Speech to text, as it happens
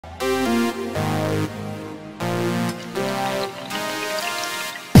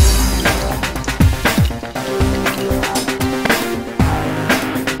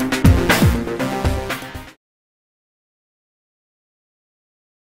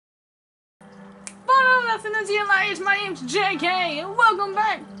afternoon to you, liars. My name's JK, and welcome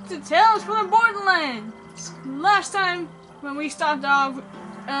back to Tales from the Borderlands. Last time, when we stopped off,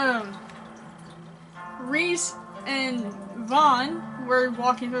 Reese and Vaughn were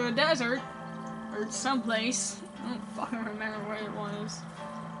walking through the desert, or someplace. I don't fucking remember where it was.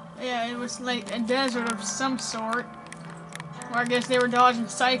 Yeah, it was like a desert of some sort. Or I guess they were dodging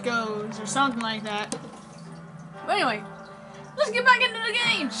psychos or something like that. But anyway, let's get back into the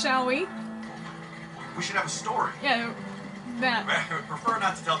game, shall we? We should have a story. Yeah, that. I would prefer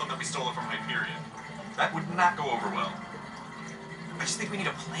not to tell them that we stole it from Hyperion. That would not go over well. I just think we need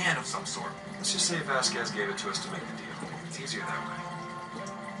a plan of some sort. Let's just say Vasquez gave it to us to make the deal. It's easier that way.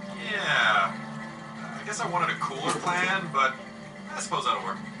 Yeah. I guess I wanted a cooler plan, but I suppose that'll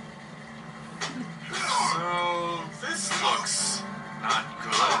work. So, this looks not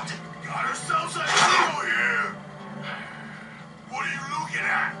good. Got ourselves a deal here. What are you looking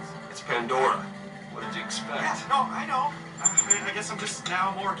at? It's Pandora. What did you expect? Yeah, no, I know. I guess I'm just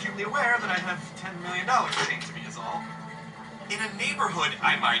now more acutely aware that I have $10 million chained to me is all. In a neighborhood,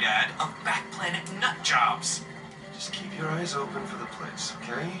 I might add, of back-planet nut jobs. Just keep your eyes open for the place,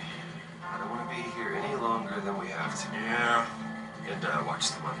 okay? I don't want to be here any longer than we have to. Yeah. And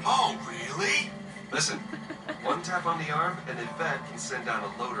watch the money. Oh, really? Listen, one tap on the arm, and Yvette can send down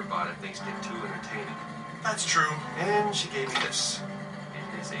a loader bot if things get too entertaining. That's true. And she gave me this.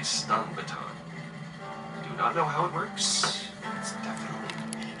 It is a stun baton. I do not know how it works. It's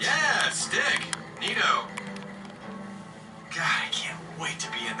definitely neat. Yeah, stick. Neato. God, I can't wait to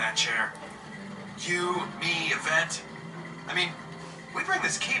be in that chair. You, me, Yvette. I mean, we bring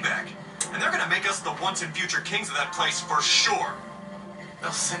this key back, and they're gonna make us the once and future kings of that place for sure.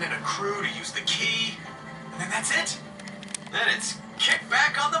 They'll send in a crew to use the key, and then that's it. Then it's kick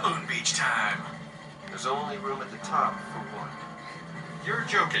back on the moon beach time. There's only room at the top for one. You're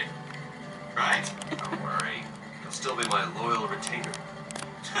joking, right? Don't worry. You'll still be my loyal retainer.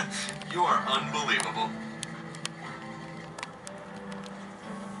 You are unbelievable.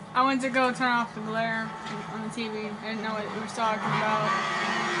 I went to go turn off the glare on the TV. I didn't know what it was talking about.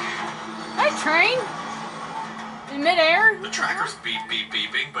 Hey, train! In midair? The tracker's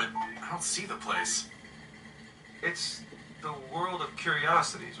beeping, but I don't see the place. It's the world of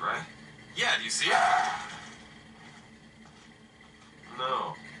curiosities, right? Yeah, do you see it?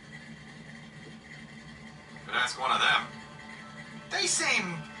 No. Could ask one of them. They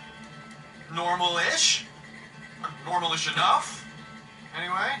seem normal-ish. Normal-ish enough.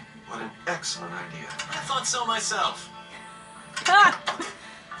 Anyway. What an excellent idea. I thought so myself. Ha!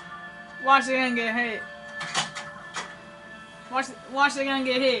 Watch the gun get hit. Watch the gun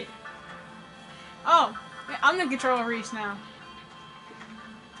get hit. Oh, yeah, I'm in control of Reese now.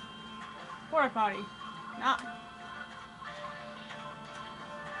 Porta potty. Nah.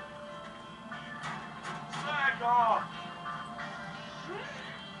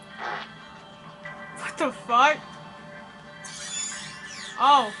 What the fuck?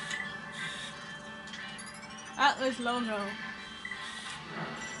 Oh. Atlas logo.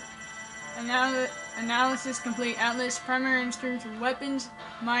 Analysis complete. Atlas primary instruments for weapons,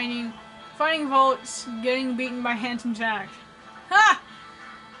 mining, fighting vaults, getting beaten by Handsome Jack. Ha!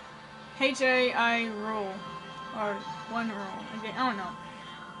 HAI roll. Or one roll. I don't know.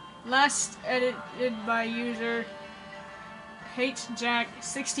 Last edited by user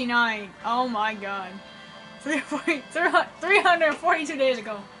HJack69. Oh my god. 342 days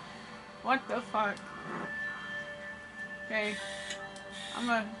ago. What the fuck? Okay. I'm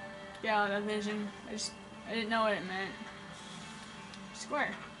gonna get out of that vision. I didn't know what it meant.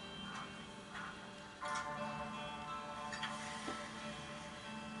 Square.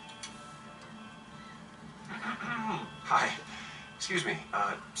 Hi. Excuse me,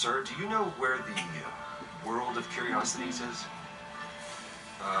 sir, do you know where the world of curiosities is?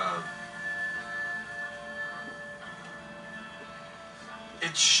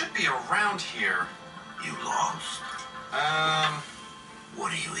 It should be around here. You lost?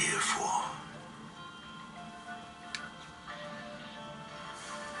 What are you here for?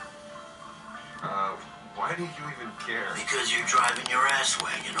 Why do you even care? Because you're driving your ass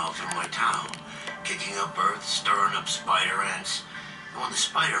wagon all through my town, kicking up earth, stirring up spider ants. And when the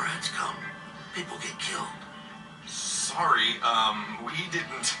spider ants come, people get killed. Sorry, we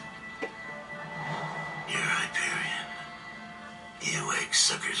didn't... You're Hyperion. Earwig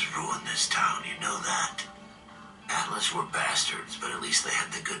suckers ruined this town, you know that? Atlas were bastards, but at least they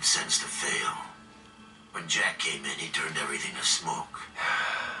had the good sense to fail. When Jack came in, he turned everything to smoke.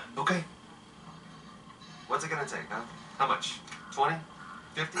 Okay. What's it gonna take, huh? How much? 20?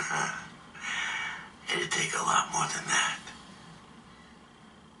 50? It'd take a lot more than that.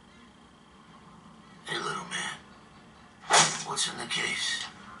 Hey, look. what's in the case.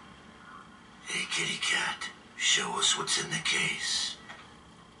 Hey, kitty cat, show us what's in the case.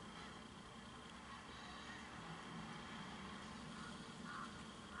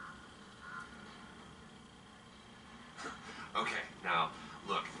 Okay, now,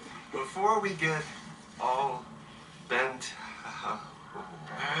 look, before we get all bent...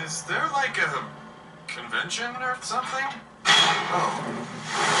 Is there like a convention or something? Oh.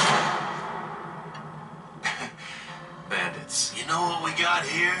 Bandits. You know what we got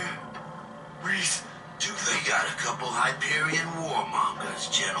here? Reese, do We got a couple Hyperion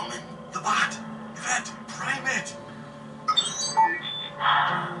warmongers, gentlemen. the bot. Yvette, prime it.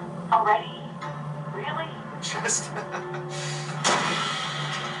 Already? Really? Just...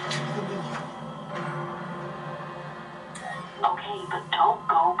 Okay, but don't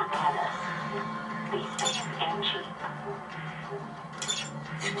go bananas. These things ain't cheap.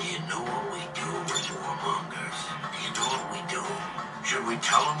 And do you know what we do with warmongers? Do you know what we do? Should we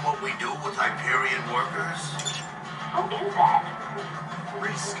tell them what we do with Hyperion workers? Who is that?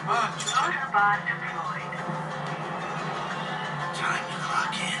 Reese, come on. Motorbot deployed. Time to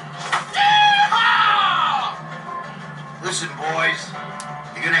clock in. Listen, boys.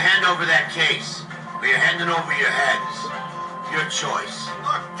 You're gonna hand over that case, or you're handing over your heads. Your choice.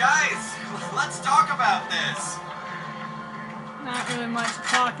 Look, guys, let's talk about this. Not really much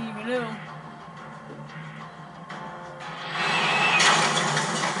talking you can do.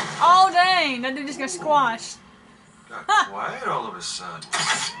 Oh dang! That dude just got squashed. Got quiet all of a sudden.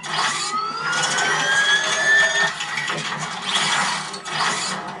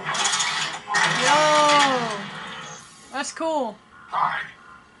 Yo! That's cool. Hi.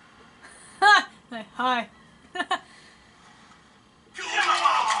 Like, hi.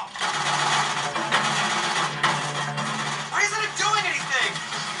 Why isn't it doing anything?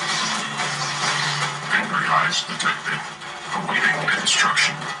 Angry eyes detected. Awaiting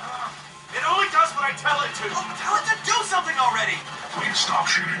instruction. It only does what I tell it to. Oh, tell it to do something already. Please stop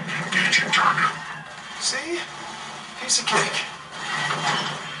shooting. Engaging target. See? Piece of cake.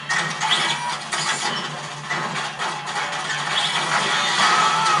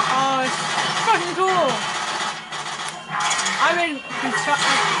 Oh, it's fucking cool. I'm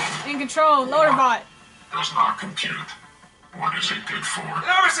in control. Loader bot. Does not compute. What is it good for? And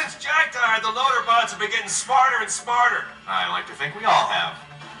ever since Jack died, the loader bots have been getting smarter and smarter. I like to think we all have.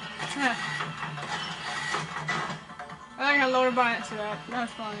 I like how loader bot answered that.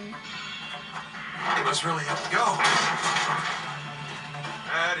 That's funny. They must really have to go.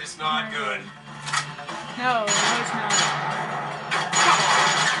 That is not good. No, it's not.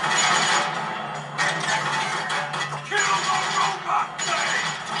 Kill the robot thing!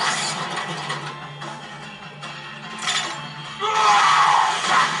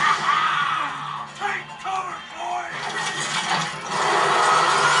 Take cover, boys!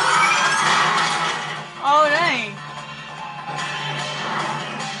 Oh dang.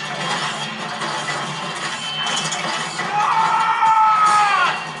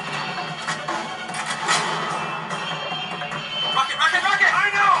 Rocket, rocket, rocket! I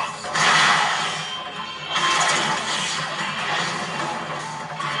know!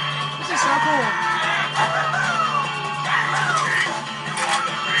 This is so cool.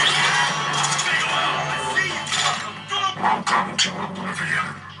 Welcome to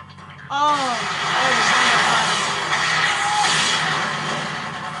Oblivion. Oh.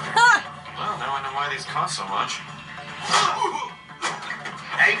 Well, now I know why these cost so much.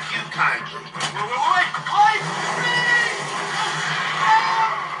 Thank you kindly. Wait!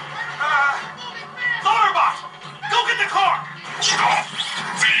 Loaderbot! Go get the car! Stop.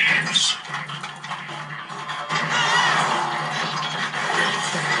 Thieves.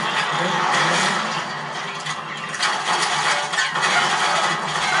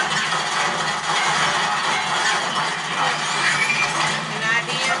 An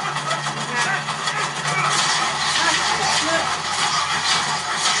idea?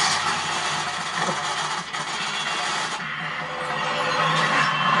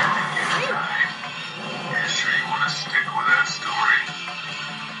 You sure you want to stick with that story?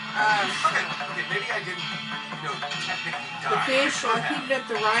 Okay, maybe I didn't, technically The die. fish, I heated up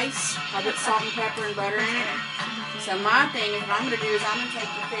the rice. I put salt and pepper and butter in it. So my thing is, what I'm going to do is I'm going to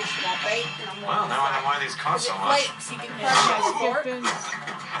take the fish that I baked and I'm going Well, to now I know why these cost so much. flakes. You can crush it as pork and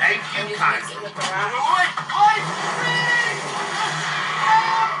Thank just you mix kindly. it with the rice.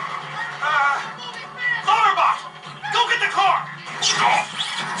 Loaderbot! Go get the car! Stop.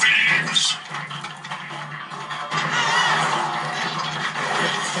 Thieves.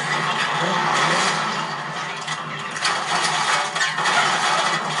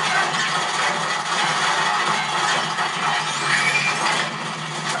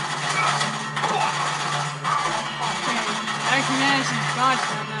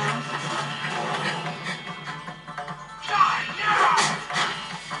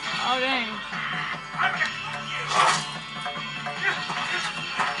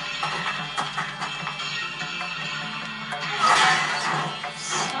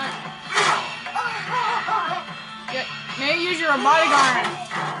 robotic arm,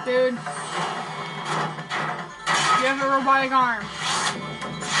 dude. You have a robotic arm.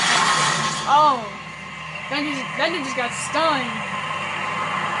 Oh, that dude just got stunned.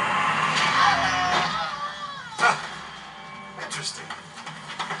 Interesting.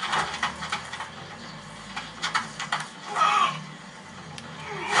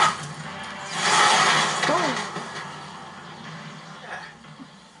 Boom.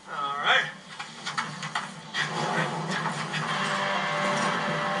 All right.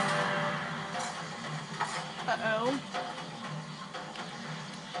 Uh-oh.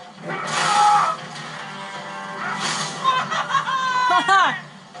 Haha!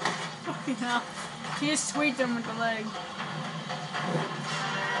 Fucking hell. He just tweaked him with the leg.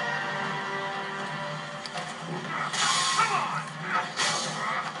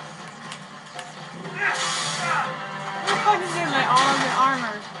 What the fuck is in like all of the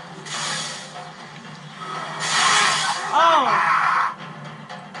armor? Oh!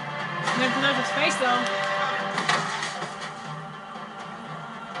 And then put up his face though.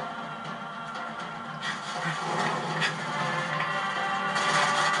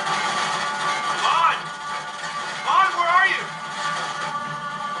 Vaughn! Vaughn, where are you?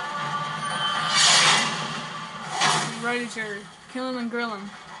 He's ready to kill him and grill him.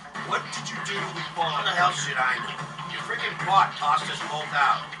 What did you do with How Vaughn? the hell should I know? Your freaking plot tossed us both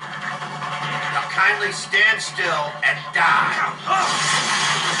out. Now kindly stand still and die.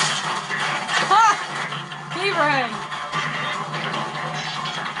 Ha! Beaverhead!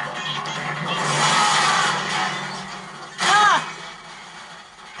 Ah!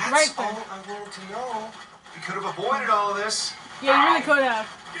 That's Right all there. I wanted to know. We could have avoided all of this. Yeah, you really could have.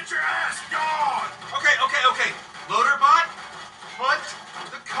 Get your ass gone! Okay. Loaderbot, put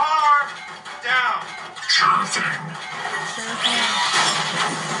the car down. Sure thing. Sure thing.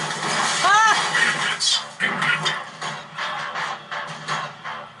 Ah! It's imminent.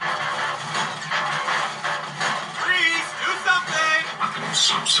 Freeze, do something! The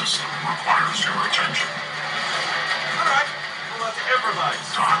subsystem requires your attention. All right, we'll have to improvise.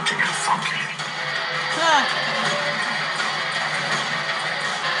 Time to get funky. Ah!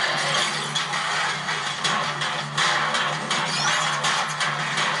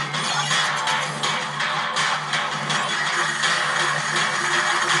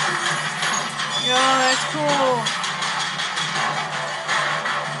 Yo, that's cool.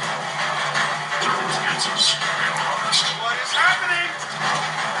 Circumstances realized. What is happening?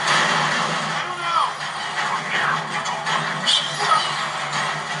 I don't know. From near lethal weapons.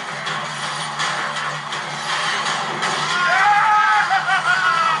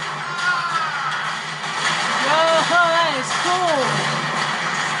 Yo, that is cool.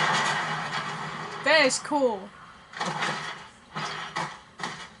 That is cool.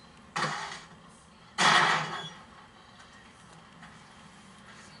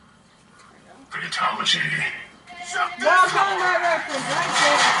 Fatality. Walk on my record, right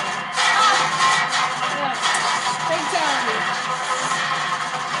there. Yeah. Fatality.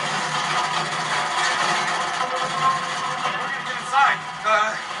 Get inside.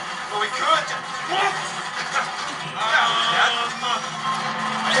 Well, we could.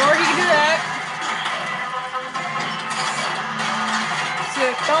 Or you can do that.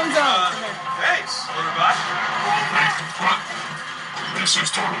 See, thumbs up. Okay. Thanks, Loaderbot. Hey, what? This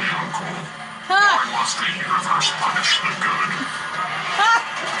is totally uncool. Ha! Why must the universe punish the good? Ha!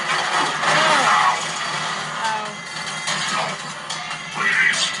 Ow. Ow. No.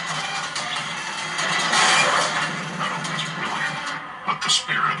 Please. Metal is brilliant, but the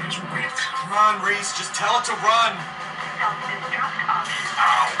spirit is weak. Come on, Reese, just tell it to run. Self-destruct option.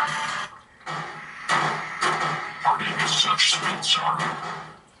 Ow. Parting is such sweet sorrow.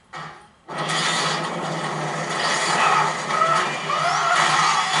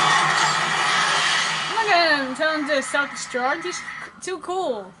 Look at him, tell him to self-destruct. He's too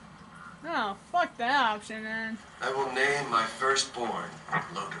cool. Oh, fuck that option, man. I will name my firstborn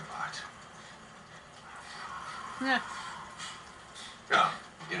Loaderbot. Yeah. Oh,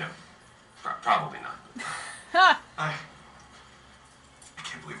 you know, probably not. Ha! I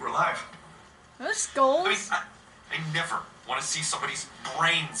can't believe we're alive. Those skulls. I never want to see somebody's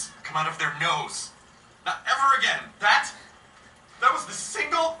brains come out of their nose. Not ever again. That was the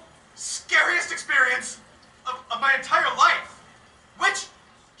single scariest experience of my entire life. Which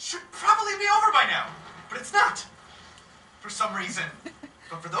should probably be over by now. But it's not. For some reason.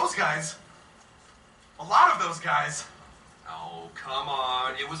 But for those guys, a lot of those guys. Oh, come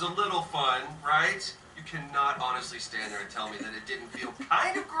on. It was a little fun, right? You cannot honestly stand there and tell me that it didn't feel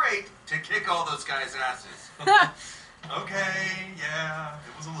kind of great to kick all those guys' asses. Okay, yeah,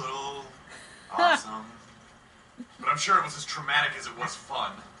 it was a little awesome. but I'm sure it was as traumatic as it was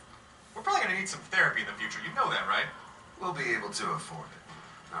fun. We're probably gonna need some therapy in the future. You know that, right? We'll be able to afford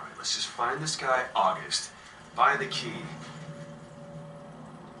it. All right, let's just find this guy, August. Buy the key.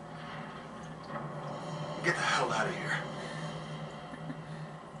 Get the hell out of here.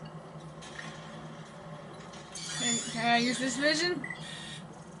 Can I use this vision?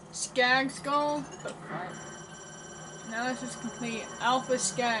 Skag skull? Now this is complete. Alpha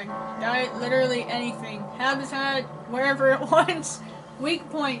skag. Diet literally anything. Habitat wherever it wants. Weak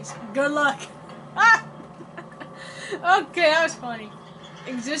points. Good luck. Ah! Okay, that was funny.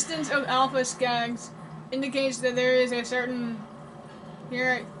 Existence of alpha skags indicates that there is a certain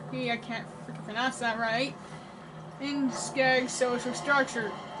I can't freaking pronounce that right. In skag social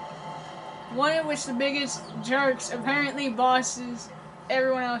structure. One in which the biggest jerks apparently bosses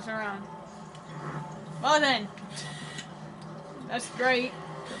everyone else around. Well then. That's great.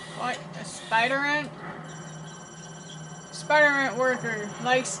 What? A spider ant? Spider ant worker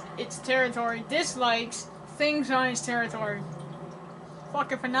likes its territory, dislikes things on its territory.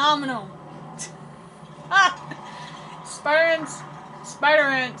 Fucking phenomenal. Spider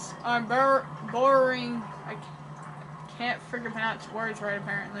ants are boring. I can't freaking pronounce words right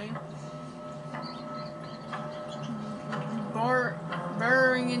apparently.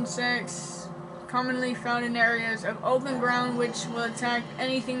 Burrowing insects commonly found in areas of open ground which will attack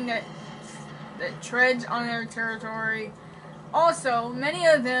anything that treads on their territory. Also, many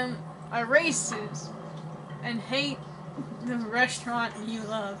of them are racist and hate the restaurant you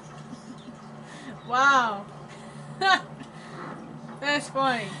love. Wow. That's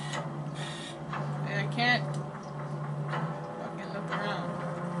funny. And I can't fucking look around.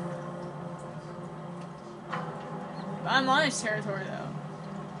 I'm on his territory though.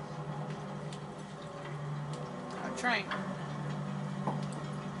 I'm trying.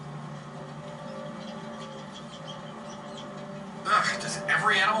 Ugh, does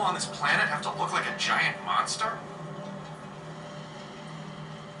every animal on this planet have to look like a giant monster?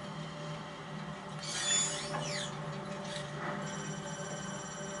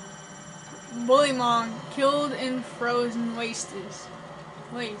 Bullymong killed in frozen wastes.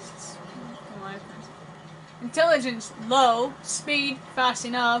 Intelligence low, speed fast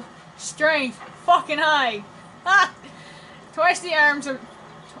enough, strength fucking high. Ah! Twice the arms for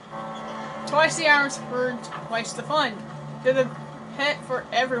twice the fun. They're the pet for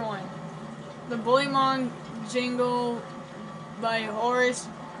everyone. The Bullymong jingle by Horace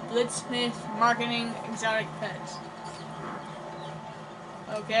Blitzsmith Marketing Exotic Pets.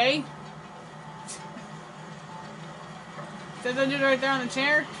 Okay. Does that dude right there on the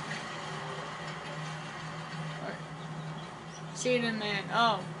chair? Seated man.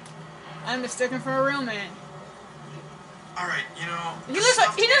 Oh. I'm mistaken for a real man. Alright, you know... He does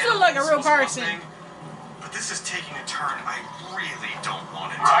look like a real person. But this is taking a turn I really don't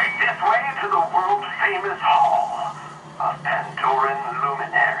want it to. Right this way to the world-famous Hall of Pandoran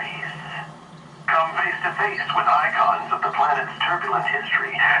Luminaries. Come face to face with icons of the planet's turbulent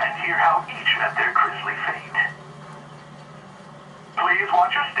history and hear how each met their grisly fate. Please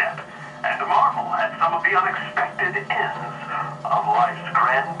watch your step and marvel at some of the unexpected ends of life's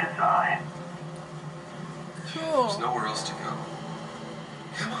grand design. Cool. There's nowhere else to go.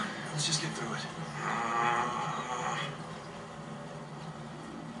 Come on, let's just get through it.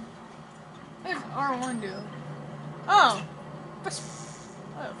 What does R1 do? Oh. What the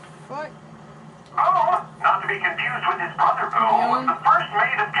fuck? Boom, not to be confused with his brother Boom, was the first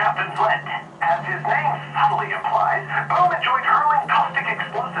mate of Captain Flint. As his name subtly implies, Boom enjoyed hurling caustic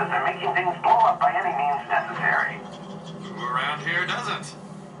explosives and making things blow up by any means necessary. Who around here doesn't?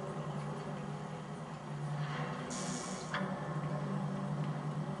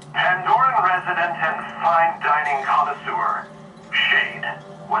 Pandoran resident and fine dining connoisseur, Shade,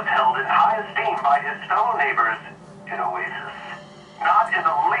 was held in high esteem by his fellow neighbors in Oasis. Not in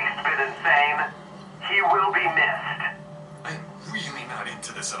the least bit insane, he will be missed. I'm really not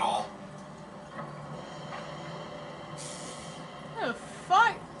into this at all. What the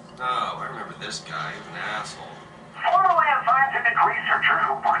fuck? Oh, I remember this guy. He was an asshole. Formerly a scientific researcher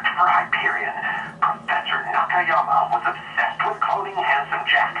who worked for Hyperion, Professor Nakayama was obsessed with cloning Handsome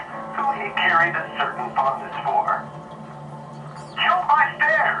Jack, who he carried a certain fondness for. Killed by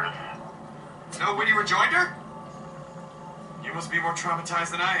stairs. No witty rejoinder? You must be more traumatized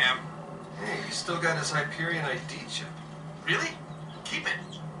than I am. Hey, he still got his Hyperion ID chip. Really? Keep it.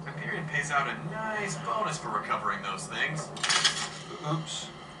 Hyperion pays out a nice bonus for recovering those things. Oops.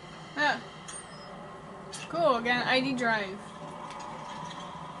 Yeah. Cool, got an ID drive.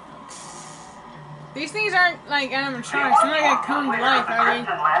 These things aren't like animatronics, they're not gonna come to life, are they?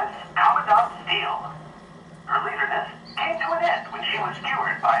 Commandant Steele. Her leader to an end when she was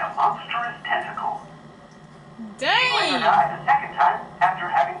skewered by a monstrous tentacle. She later Dang! died a second time after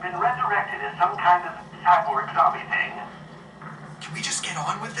having been resurrected as some kind of cyborg zombie thing. Can we just get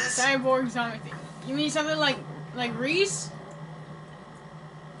on with this? Cyborg zombie thing. You mean something like Reese?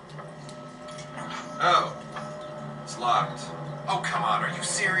 Oh, it's locked. Oh, come on, are you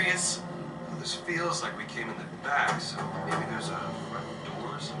serious? Well, this feels like we came in the back, so maybe there's a front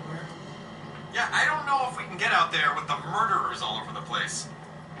door somewhere? Yeah, I don't know if we can get out there with the murderers all over the place.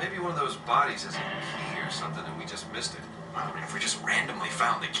 Maybe one of those bodies has a key or something and we just missed it. I mean, if we just randomly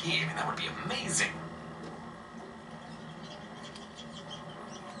found the key, I mean, that would be amazing.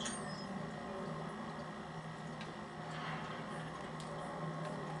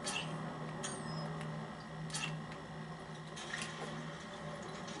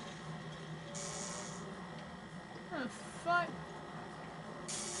 Oh, fuck.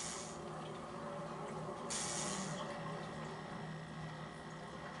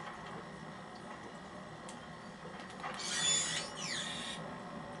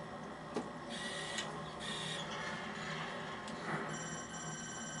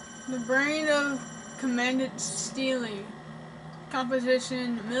 The brain of Commandant Steely.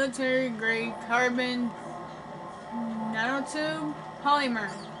 Composition, military grade carbon nanotube polymer.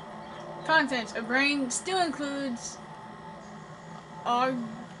 Contents, a brain still includes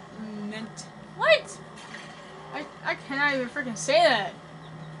augment. What? I cannot even freaking say that.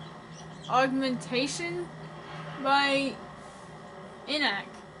 Augmentation by Inac.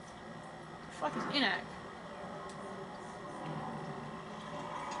 The fuck is Inac?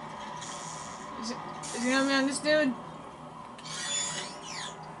 Is it gonna be on this dude?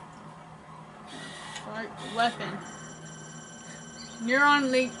 Fuck, weapon.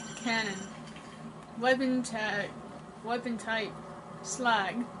 Neuron link cannon. Weapon tag. Weapon type.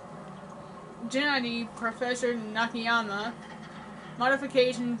 Slag. Gen ID Professor Nakayama.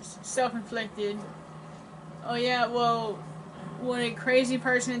 Modifications self-inflicted. Oh yeah, well, would a crazy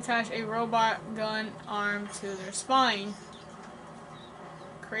person attach a robot gun arm to their spine?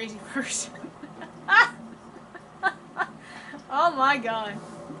 Crazy person. Oh my god.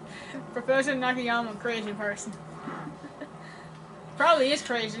 Professor Nakayama, crazy person. Probably is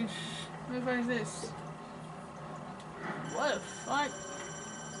crazy. What the fuck is this? What the fuck?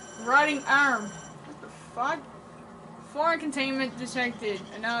 Rotting arm. What the fuck? Foreign containment detected.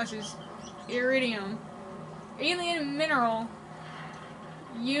 Analysis. Iridium. Alien mineral.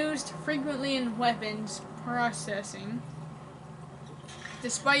 Used frequently in weapons processing.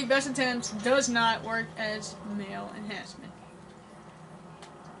 Despite best attempts, does not work as male enhancement.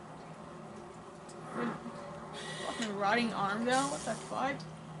 Fucking rotting arm though? What the fuck?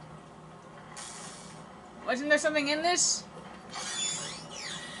 Wasn't there something in this?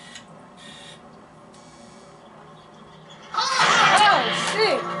 Oh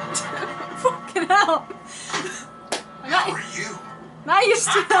shit! Fucking hell! How are you? Not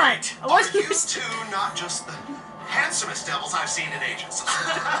used to Not that. great. I wasn't Are you used to two not just the handsomest devils I've seen in ages?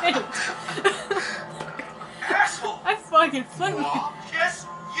 Asshole! I fucking flipped me. What? Yes,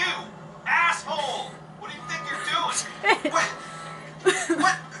 you! Asshole! What do you think you're doing?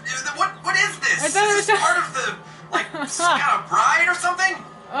 What is this? I thought it Is was this a- part of the, like, scout bride or something?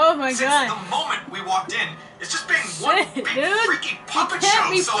 Oh my Since god. the moment we walked in, it's just been one Shit, big dude. freaky You puppet can't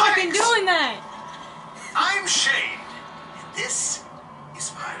show. be So fucking thanks. doing that. I'm Shane, and this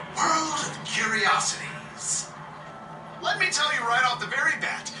is my world of curiosities. Let me tell you right off the very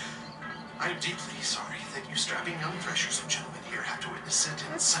bat, I am deeply sorry that you strapping young threshers and gentlemen here have to witness it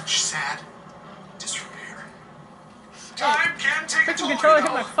in such sad disrepair. Time can take a Freaking toll, controller you hit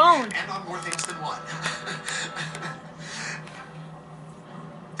know, my phone. and on more things than one.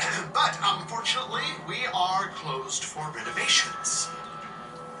 But unfortunately, we are closed for renovations.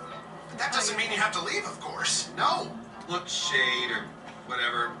 But that doesn't mean you have to leave, of course. No. Look, Shade, or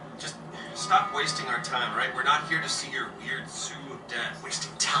whatever, just stop wasting our time, right? We're not here to see your weird zoo of death.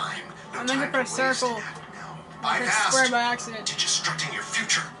 Wasting time. No I meant time to to press waste. circle. Now, I pressed bypassed. square by accident. To destructing your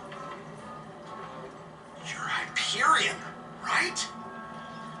future. You're Hyperion, right?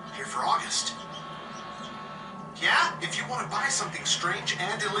 Here for August. Yeah? If you want to buy something strange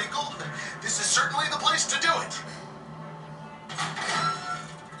and illegal, this is certainly the place to do it.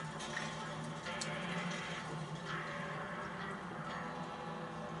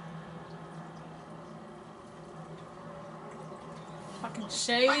 Fucking My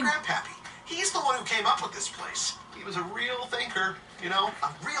shade. grandpappy, he's the one who came up with this place. He was a real thinker, you know, a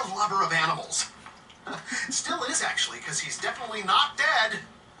real lover of animals. Still is, actually, because he's definitely not dead.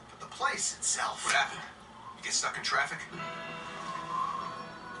 But the place itself. What happened? You get stuck in traffic? You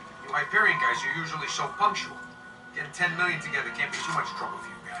Hyperion guys are usually so punctual. Getting 10 million together can't be too much trouble for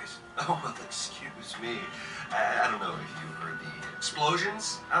you guys. Oh, well, excuse me. I don't know if you heard the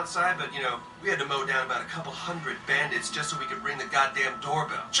explosions outside, but, you know, we had to mow down about a couple hundred bandits just so we could ring the goddamn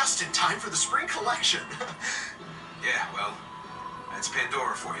doorbell. Just in time for the spring collection. Yeah, well, that's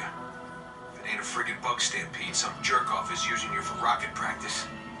Pandora for you. If it ain't a friggin' bug stampede, some jerk-off is using you for rocket practice.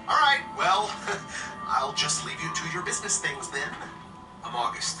 All right, well, I'll just leave you to your business things then. I'm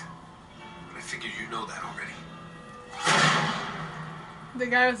August, but I figured you know that already. The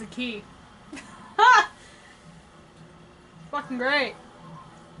guy with the key. Ha! Fucking great.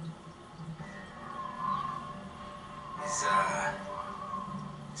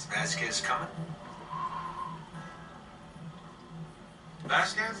 Is Vasquez coming?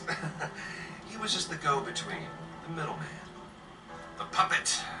 Vasquez? He was just the go-between, the middleman. The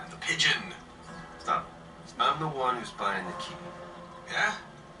puppet, the pigeon. Stop. I'm the one who's buying the key. Yeah?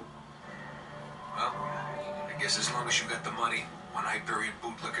 Well, I guess as long as you got the money, one Hyperion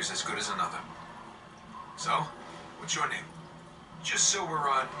bootlicker's as good as another. So, what's your name? Just so we're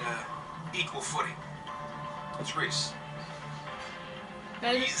on equal footing. It's Reese.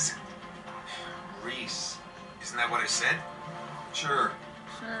 That is, Reese? Reese. Isn't that what I said? Sure.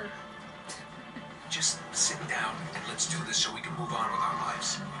 sure. Just sit down and let's do this so we can move on with our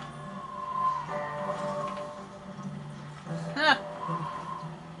lives. Huh.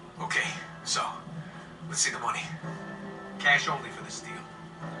 Okay, so, let's see the money. Cash only for this deal.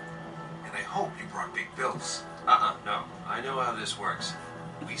 And I hope you brought big bills. No. I know how this works.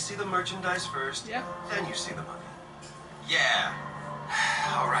 We see the merchandise first, Yeah. then you see the money. Yeah.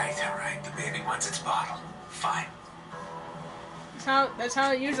 All right. The baby wants its bottle. Fine. That's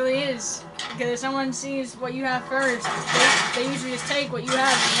how it usually is. Because if someone sees what you have first, they usually just take what you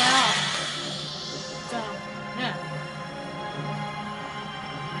have now. So, yeah.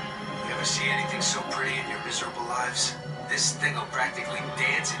 You ever see anything so pretty in your miserable lives? This thing will practically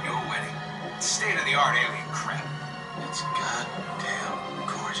dance at your wedding. It's state-of-the-art alien crap. It's goddamn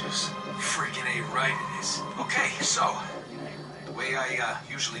gorgeous. Freaking A right it is. Okay, so, the way I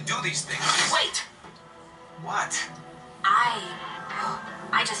usually do these things is... Wait! What?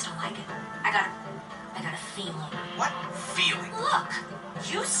 I just don't like it. I got a feeling. What feeling? Look,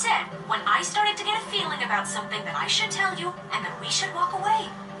 you said when I started to get a feeling about something that I should tell you and that we should walk away,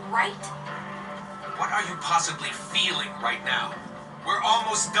 right? What are you possibly feeling right now? We're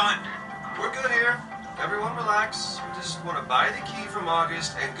almost done. We're good here. Everyone relax. We just want to buy the key from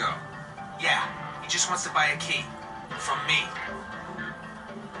August and go. Yeah, he just wants to buy a key. From me.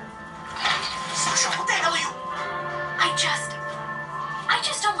 Sasha, what the hell are you... I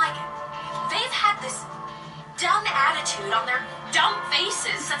just don't like it. They've had this dumb attitude on their dumb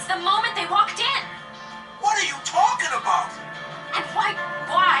faces since the moment they walked in. What are you talking about? And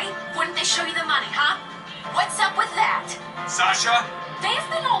why wouldn't they show you the money, huh? What's up with that? Sasha? They've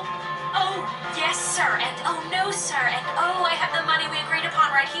been all, oh, yes, sir, and oh, no, sir, and oh, I have the money we agreed upon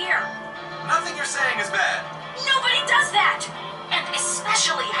right here. Nothing you're saying is bad. Nobody does that! And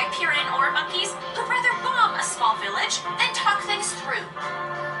especially Hyperion ore monkeys who'd rather bomb a small village than talk things through.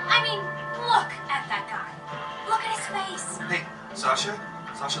 I mean, look at that guy. Look at his face. Hey, Sasha,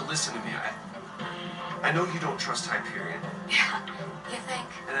 listen to me. I know you don't trust Hyperion, Yeah, you think?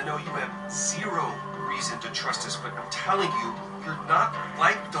 and I know you have zero reason to trust us, but I'm telling you, you're not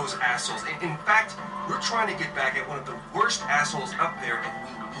like those assholes. In fact, we're trying to get back at one of the worst assholes up there, and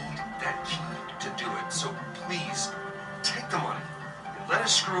we need that key to do it. So please, take the money and let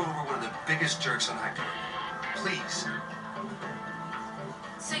us screw over one of the biggest jerks on Hyperion. Please.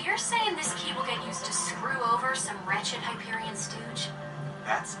 So you're saying this key will get used to screw over some wretched Hyperion stooge?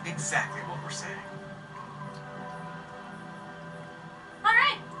 That's exactly what we're saying. All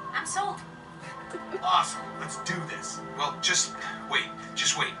right, I'm sold. Awesome. Let's do this. Well, just wait.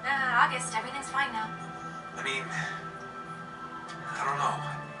 August, everything's fine now. I mean, I don't know.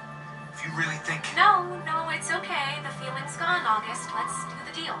 If you really think... No, it's okay. The feeling's gone, August. Let's do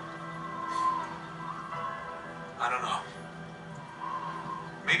the deal. I don't know.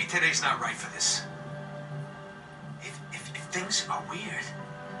 Maybe today's not right for this. If things are weird,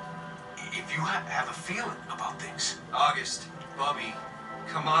 if you have a feeling about things... August, Bubby,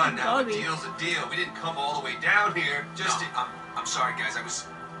 come on now. Bubby. A deal's a deal. We didn't come all the way down here just No, to... I'm sorry, guys.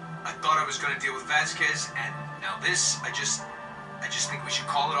 I thought I was going to deal with Vasquez, and now this, I just think we should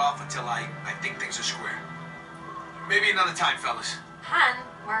call it off until I think things are square. Maybe another time, fellas. Hun,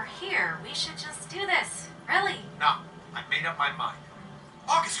 we're here. We should just do this. Really. No, I've made up my mind.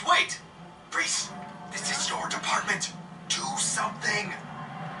 August, wait! Reese, this is your department. Do something.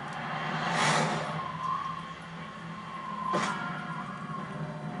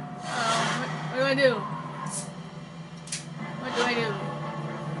 What do I do?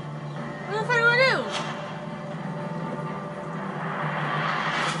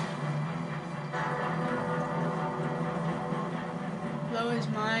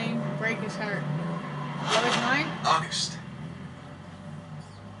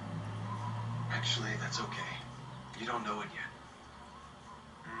 Actually, that's okay. You don't know it yet.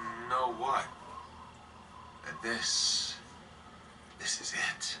 Know what? That this is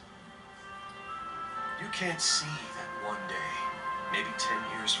it. You can't see that one day, maybe 10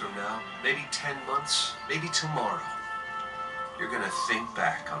 years from now, maybe 10 months, maybe tomorrow, you're gonna think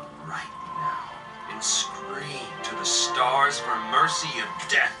back on right now and scream to the stars for mercy of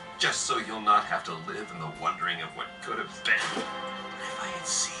death, just so you'll not have to live in the wondering of what could have been. What if I had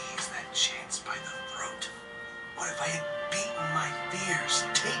seized that chance by the throat? What if I had beaten my fears,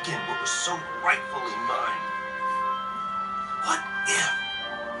 taken what was so rightfully mine? What if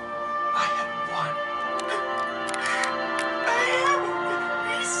I had won? I am a winner,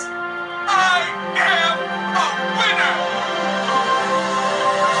 Reese. I am a winner!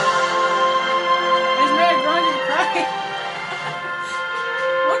 This man going to cry.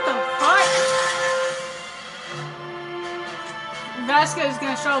 What the fuck? Vasquez is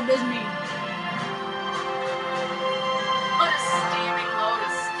gonna show up his me. What a steaming load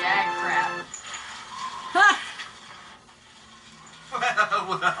of skag crap. Ha!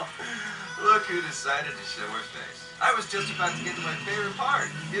 Well, look who decided to show her face. I was just about to get to my favorite part.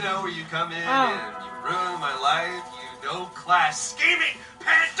 You know, where you come in and you ruin my life, you no-class scheming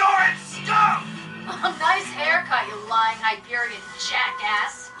Pandoran scum! Oh, nice haircut, you lying Hyperion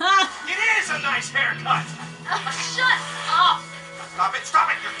jackass. Ha! It is a nice haircut! Oh, shut up. Stop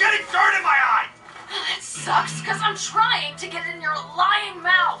it, you're getting dirt in my eye! That sucks, because I'm trying to get in your lying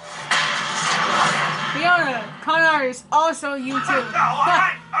mouth. Fiona, con artist, also you too. all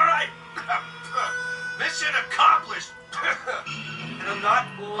right. Mission accomplished. And I'm not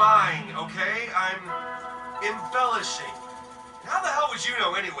lying, okay? I'm embellishing. How the hell would you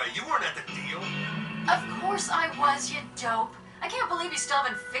know anyway? You weren't at the deal. Of course I was, you dope. I can't believe you still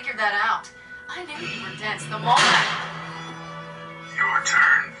haven't figured that out. I knew you were dense the moment. Your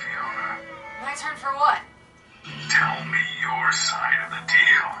turn, Fiona. My turn for what? Tell me your side of the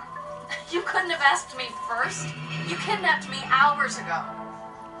deal. You couldn't have asked me first. You kidnapped me hours ago.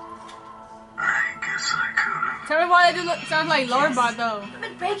 I guess I could've. Tell me why they do look sound like Lordbot though. I've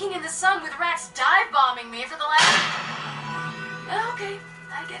been baking in the sun with rats dive bombing me for the last... Okay,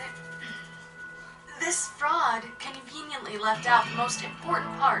 I get it. This fraud conveniently left out the most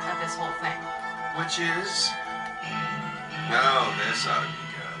important part of this whole thing. Which is? No, this ought to be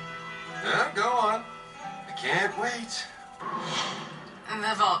good. Yeah, go on. I can't wait.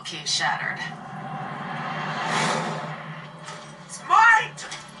 The vault key shattered. It's mine!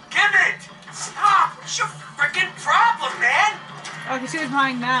 Give it! Stop! What's your freaking problem, man? Okay, she was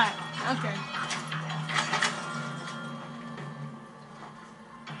behind that. Okay.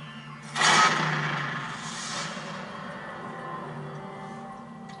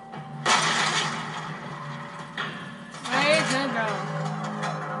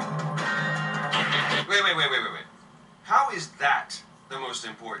 Wait. How is that the most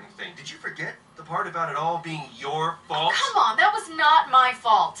important thing? Did you forget the part about it all being your fault? Come on, that was not my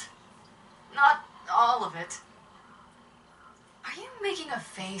fault. Not all of it. Are you making a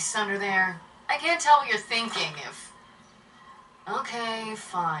face under there? I can't tell what you're thinking if... Okay,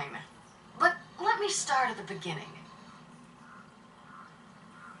 fine. But let me start at the beginning.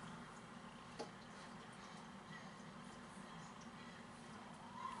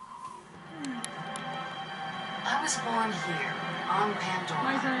 I was born here, on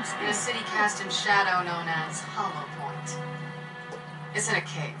Pandora, in a city cast in shadow known as Hollow Point. It's in a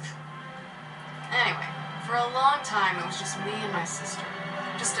cave. Anyway, for a long time it was just me and my sister.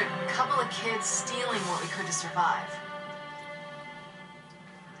 Just a couple of kids stealing what we could to survive.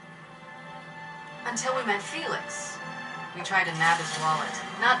 Until we met Felix. We tried to nab his wallet.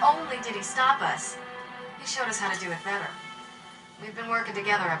 Not only did he stop us, he showed us how to do it better. We've been working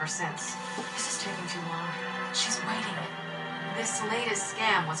together ever since. This is taking too long. She's waiting. This latest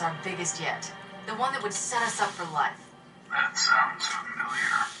scam was our biggest yet. The one that would set us up for life. That sounds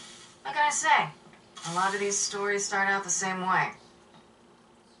familiar. What can I say? A lot of these stories start out the same way.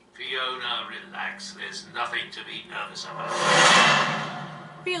 Fiona, relax. There's nothing to be nervous about.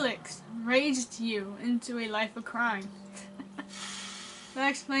 Felix raised you into a life of crime. That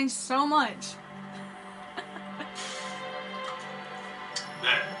explains so much.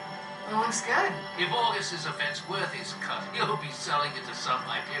 There. It looks good. If August's offense worth his cut, he'll be selling it to some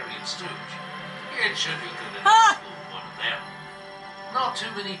Hyperion stooge. It should be good enough to fool one of them. Not too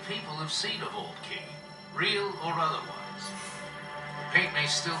many people have seen a vault key, real or otherwise. The paint may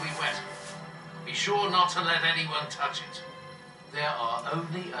still be wet. Be sure not to let anyone touch it. There are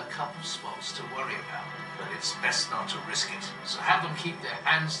only a couple spots to worry about, but it's best not to risk it. So have them keep their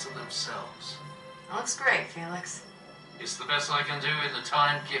hands to themselves. Looks great, Felix. It's the best I can do in the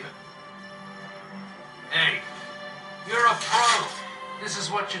time given. Hey, you're a pro. This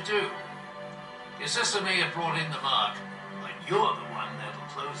is what you do. Your sister may have brought in the mark, but you're the one that'll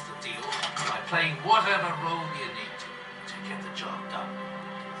close the deal by playing whatever role you need to get the job done.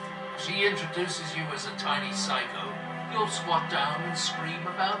 If she introduces you as a tiny psycho, you'll squat down and scream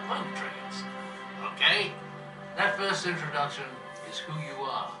about boat trains. Okay? That first introduction is who you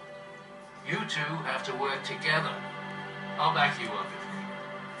are. You two have to work together. I'll back you up if needed.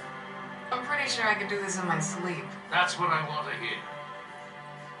 I'm pretty sure I could do this in my sleep. That's what I want to hear.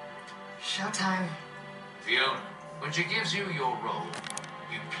 Showtime. Fiona, when she gives you your role,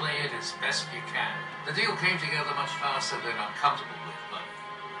 you play it as best you can. The deal came together much faster than I'm comfortable with, but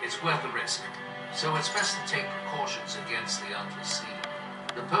it's worth the risk. So it's best to take precautions against the unforeseen.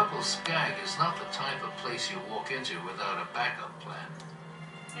 The Purple Skag is not the type of place you walk into without a backup plan.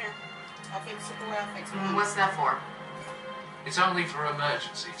 Here, I'll fix it the way I'll fix mine. What's that for? It's only for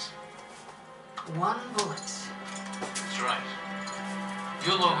emergencies. 1 bullet. That's right.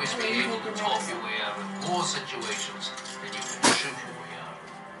 You'll always be able to talk your way out of more situations than you can shoot your way out of.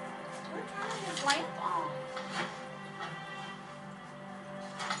 We're turning this lamp on.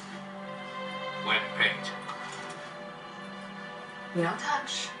 Wet paint. No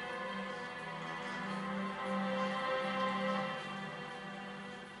touch.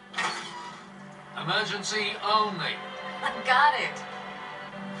 Emergency only. Got it.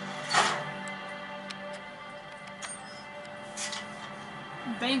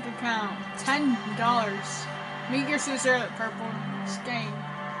 Bank account, $10. Meet your sister at Purple Skag.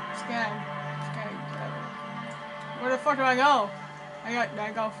 Whatever. Where the fuck do I go? I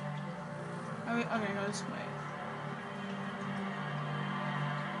go. Okay, go this way.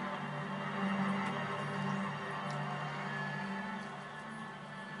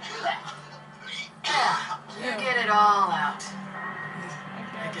 You get it all out.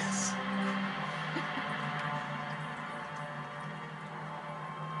 I guess.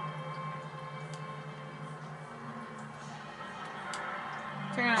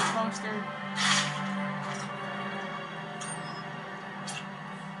 Turn on a poster.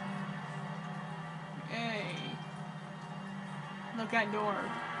 Hey. Look at door.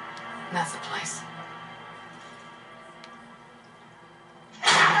 That's the place.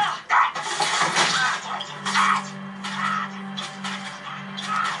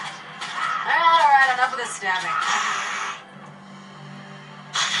 Alright, enough of this stabbing.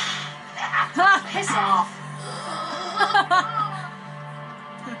 Piss off.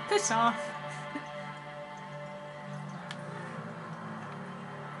 Piss off.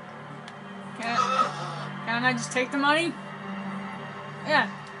 Can't I just take the money? Yeah.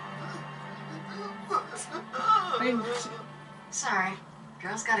 I mean, Sorry.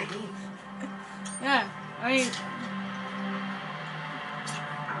 Girls gotta eat. yeah. I mean,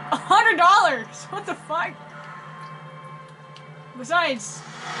 $100. What the fuck? Besides,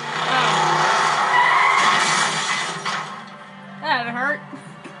 that hurt.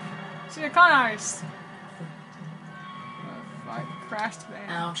 See the con artist. Oh, fuck. Crashed van.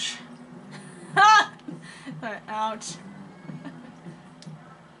 Ouch. Ouch.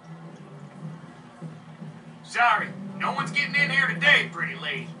 Sorry, no one's getting in here today, pretty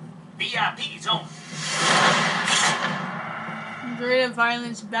lady. VIP's only. Great at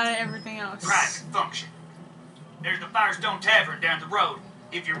violence, bad at everything else. Private function. There's the Firestone Tavern down the road.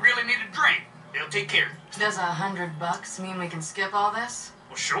 If you really need a drink, they'll take care of you. Does $100 mean we can skip all this?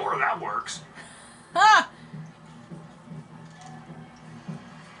 Well, sure, that works. Ha!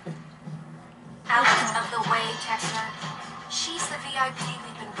 Out of the way, Texter. She's the VIP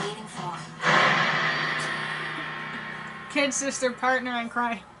we've been waiting for. Kid, sister, partner, and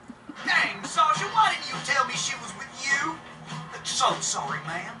cry. Dang, Sasha, why didn't you tell me she was with you? So sorry,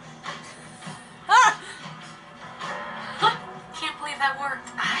 ma'am. Ah! Can't believe that worked.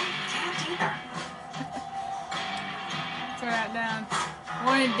 I can't either. Throw that down.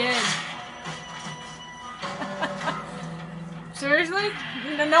 Wanted dead. Seriously?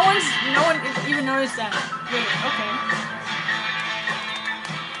 No one even noticed that. Wait, okay.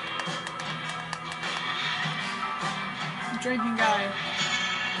 Drinking guy.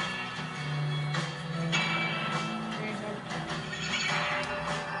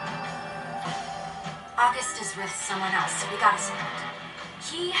 August is with someone else, so we gotta split.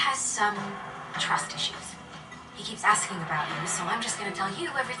 He has some trust issues. He keeps asking about you, so I'm just gonna tell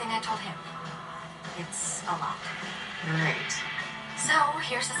you everything I told him. It's a lot. Great. So,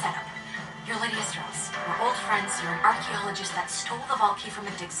 here's the setup. You're Lydia Strauss. We're old friends. You're an archaeologist that stole the vault key from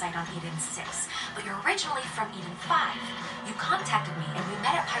a dig site on Eden 6. But you're originally from Eden 5. You contacted me and we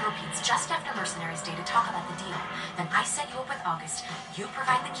met at Pyro Pete's just after Mercenaries Day to talk about the deal. Then I set you up with August. You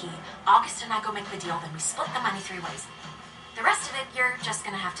provide the key. August and I go make the deal. Then we split the money 3 ways. The rest of it, you're just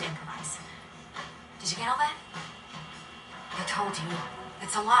gonna have to improvise. Did you get all that? I told you.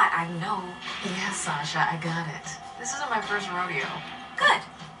 It's a lot, I know. Yeah, Sasha, I got it. This isn't my first rodeo. Good.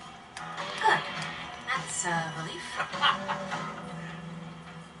 Good. That's a relief.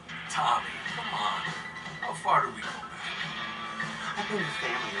 Tommy, come on. How far do we go back? I've been your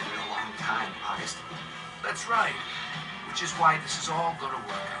family a real long time, August. That's right. Which is why this is all gonna work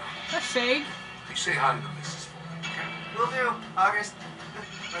out. That's shade. You say hi to the missus for me, okay? Will do, August.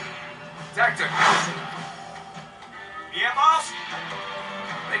 Doctor, Yeah, boss?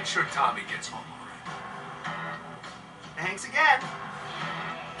 make sure Tommy gets home all right. Thanks again.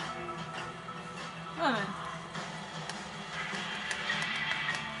 Oh, then.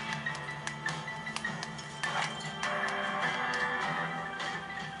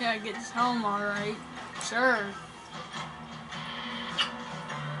 Yeah, it gets home alright. Sure.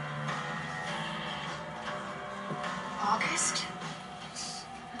 August?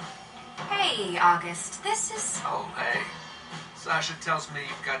 Hey, August. This is... Oh, hey. Sasha tells me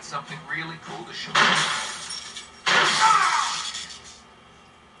you've got something really cool to show me.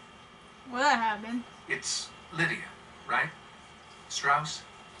 Well, that happened. It's Lydia, right? Strauss?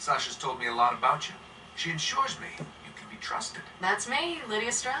 Sasha's told me a lot about you. She assures me you can be trusted. That's me,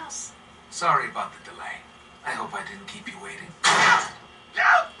 Lydia Strauss. Sorry about the delay. I hope I didn't keep you waiting.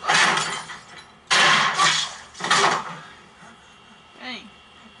 Dang.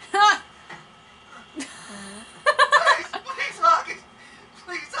 Please, August.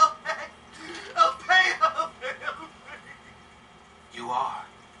 Please, help me. Help me. Help me. Help me. You are.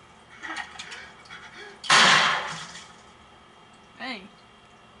 Dang.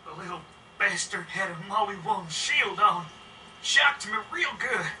 The little bastard had a Molly 1 shield on. Shocked me real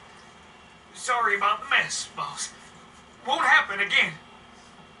good. Sorry about the mess, boss. Won't happen again.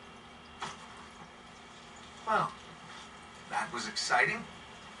 Well, that was exciting.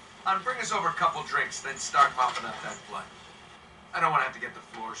 Bring us over a couple drinks, then start mopping up that blood. I don't want to have to get the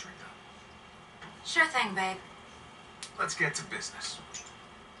floors redone. Sure thing, babe. Let's get to business.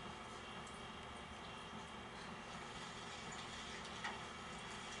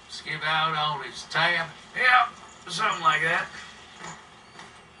 Skip out on his tab. Yeah, something like that.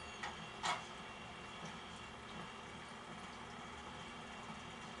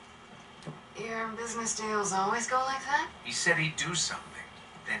 Your business deals always go like that? He said he'd do something,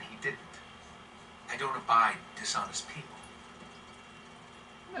 then he didn't. I don't abide dishonest people.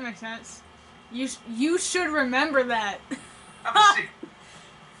 That makes sense. You should remember that. Have a seat.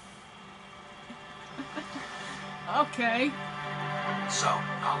 Okay. So,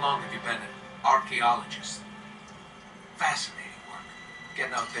 how long have you been an archaeologist? Fascinating work.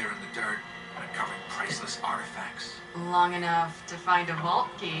 Getting out there in the dirt and uncovering priceless artifacts. Long enough to find a vault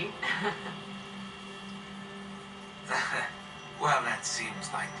key. Well, that seems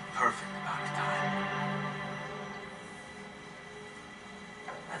like the perfect amount of time.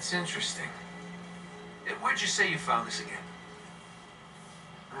 That's interesting. Where'd you say you found this again?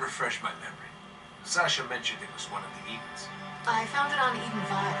 Refresh my memory. Sasha mentioned it was one of the Edens. I found it on Eden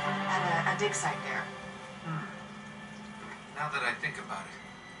 5 at a dig site there. Now that I think about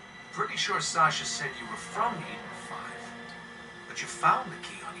it, pretty sure Sasha said you were from Eden 5, but you found the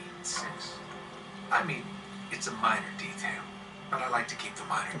key on Eden 6. I mean, it's a minor detail, but I like to keep the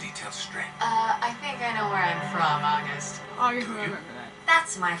minor details straight. I think I know where I'm from, August. Oh, you Do can you? remember that.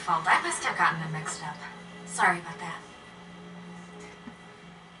 That's my fault. I must have gotten them mixed up. Sorry about that.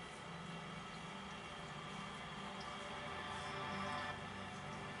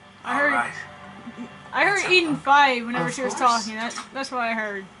 I heard. Alright. I heard That's Eden 5 whenever Of she was course. talking. That's what I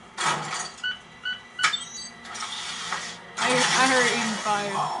heard. I heard Eden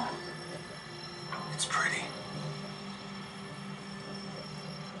 5. Oh, it's pretty.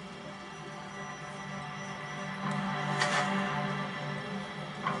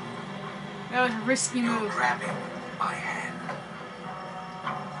 That was a risky You're move. grabbing my hand.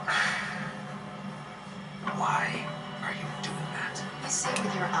 Why are you doing that? You see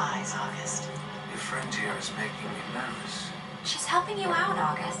with your eyes, August. Your friend here is making me nervous. She's helping you out,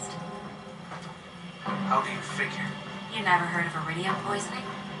 August. How do you figure? You never heard of iridium poisoning?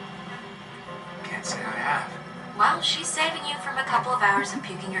 Can't say I have. Well, she's saving you from a couple of hours of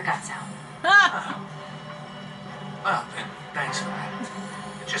puking your guts out. Ah! Well, then, thanks for that.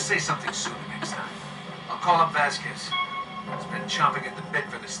 Just say something sooner next time. I'll call up Vasquez. He's been chomping at the bit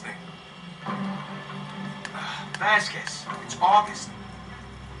for this thing. Vasquez, it's August.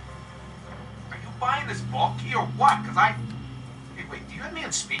 Are you buying this bulky or what? Because I... Hey, wait, do you have me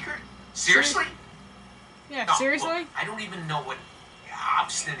on speaker? Seriously? Yeah, No, seriously? look, I don't even know what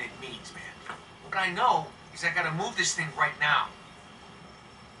obstinate means, man. What I know is I gotta move this thing right now.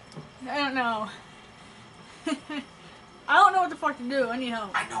 I don't know. I don't know what the fuck to do. I need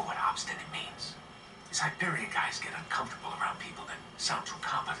help. I know what obstinate means. These Hyperion guys get uncomfortable around people that sound too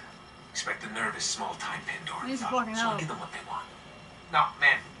competent. Expect a nervous, small-time Pandora. Needs fucking So help. I give them what they want. No,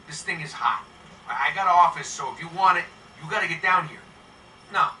 man, this thing is hot. I got an office, so if you want it, you gotta get down here.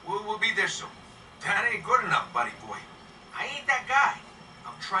 No, we'll be there soon. That ain't good enough, buddy boy. I ain't that guy.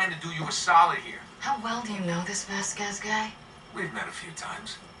 I'm trying to do you a solid here. How well do you know this Vasquez guy? We've met a few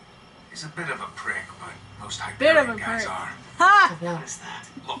times. He's a bit of a prick, but most Bit of Hyperion a guys prick. are. Ha! I've noticed that.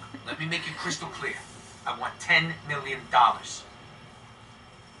 Look, let me make it crystal clear. I want $10 million.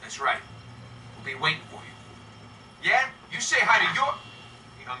 That's right. We'll be waiting for you. Yeah? You say hi to your...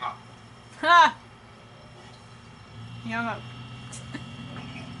 He hung up. Ha! He hung up.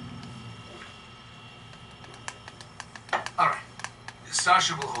 All right.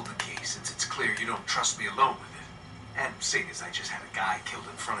 Sasha will hold the key since it's clear you don't trust me alone with it. And seeing as I just had a guy killed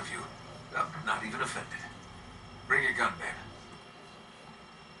in front of you, I'm not even offended. Bring your gun, babe.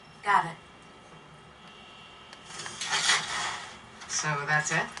 Got it. So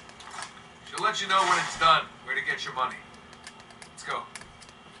that's it? She'll let you know when it's done, where to get your money. Let's go.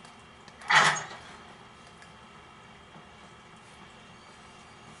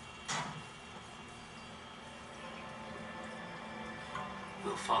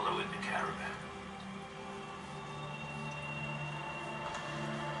 We'll follow in the caravan.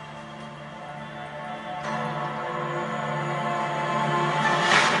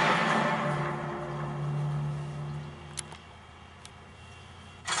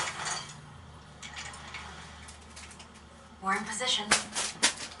 We're in position.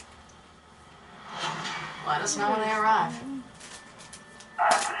 Let us know when they arrive. I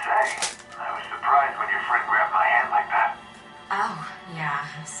have to say, I was surprised when your friend grabbed my hand like that. Oh, yeah,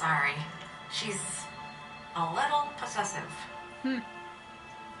 sorry. She's a little possessive.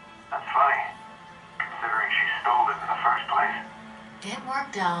 That's funny, considering she stole it in the first place. It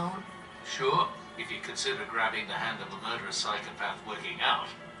worked out. Sure, if you consider grabbing the hand of a murderous psychopath working out,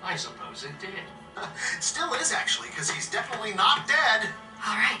 I suppose it did. Still is, actually, because he's definitely not dead.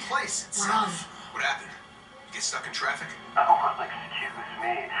 All right, The place we're on. itself. What happened? You get stuck in traffic? Oh, well, excuse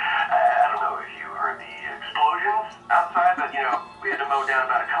me. I don't know if you heard the explosions outside, but, you know, we had to mow down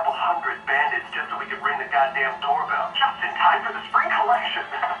about a couple hundred bandits just so we could ring the goddamn doorbell. Just in time for the spring collection.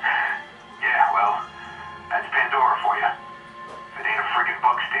 Yeah, well, that's Pandora for you. If it ain't a friggin'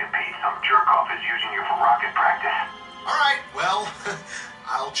 bug stampede, some jerk-off is using you for rocket practice. All right, well,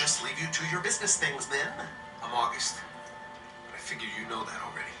 I'll just leave you to your business things then. I'm August. But I figure you know that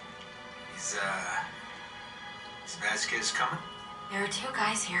already. Is Vasquez coming? There are two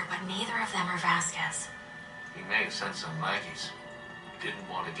guys here, but neither of them are Vasquez. He may have sent some lackeys. Didn't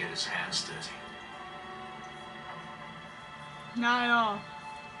want to get his hands dirty. Not at all.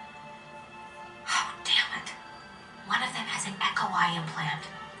 Oh, damn it. One of them has an echo eye implant.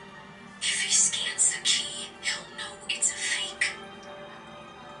 If he scans the key, he'll know it's a fake.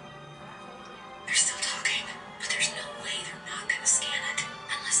 They're still talking, but there's no way they're not gonna scan it,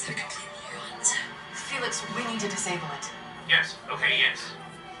 unless they're complete morons. Felix, we need to disable it. Yes, okay, yes.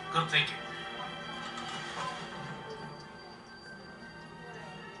 Good thinking.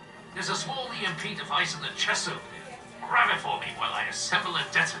 There's a small EMP device in the chest over there. Grab it for me while I assemble a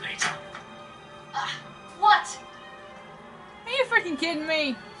detonator. What? Are you freaking kidding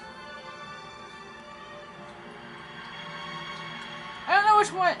me? I don't know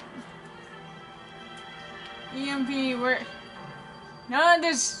which one. EMP, where? None of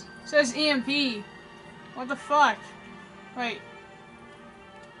this says EMP. What the fuck? Wait.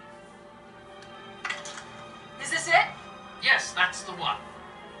 Is this it? Yes, that's the one.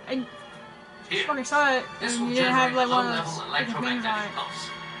 I Here. just fucking saw it, This and will you didn't have generate like a one of those low-level freaking things on electromagnetic it. pulse.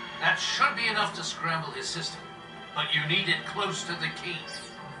 That should be enough to scramble his system. But you need it close to the key.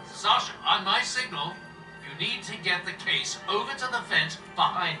 Sasha, on my signal, you need to get the case over to the vent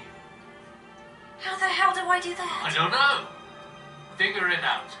behind you. How the hell do I do that? I don't know. Figure it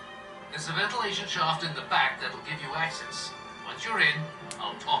out. There's a ventilation shaft in the back that'll give you access. Once you're in,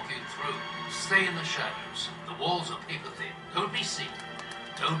 I'll talk you through. Stay in the shadows. The walls are paper thin. Don't be seen.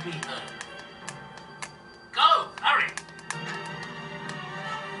 Don't be heard. Go! Hurry!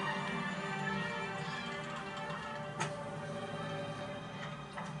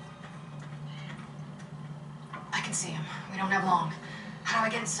 I can see him. We don't have long. How do I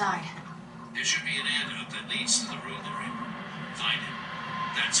get inside? There should be an antidote that leads to the room they're in. Find it.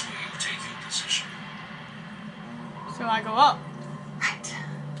 That's where you'll take your position. So I go up. Right.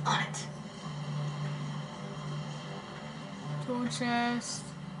 On it. Tool chest.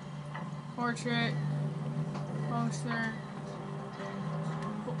 Portrait. Poster.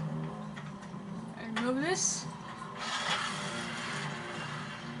 And move this.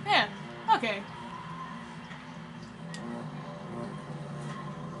 Yeah. Okay.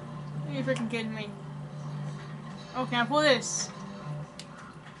 Are you freaking kidding me? Oh, can I pull this?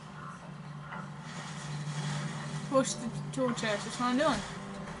 Push the tool chest. That's what I'm doing.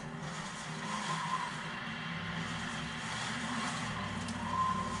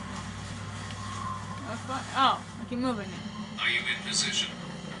 Oh, I keep moving it. Are you in position?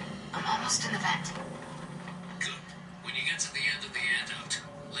 I'm almost in the vent. Good. When you get to the end of the antidote,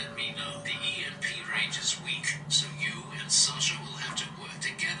 let me know. The EMP range is weak, so you and Sasha will have to work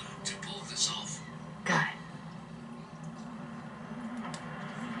together to pull this off. Got it.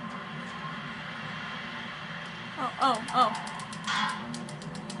 Oh.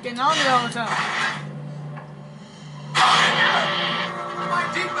 Getting all the time.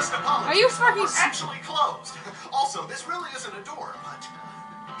 My deepest apologies. Are you fucking We're actually closed. Also, this really isn't a door, but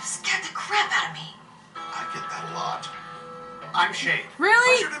You scared the crap out of me. I get that a lot. I'm Shade.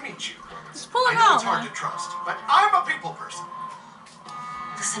 Really? Pleasure to meet you. Just pull I him know out, it's hard man. to trust, but I'm a people person.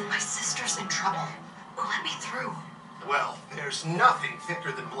 Listen, my sister's in trouble. Let me through. Well, there's nothing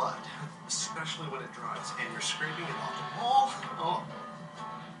thicker than blood, especially when it dries, and you're scraping it off the wall. Oh,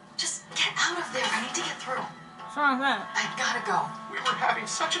 Just get out of there. I need to get through. What's wrong with that? I gotta go. we were having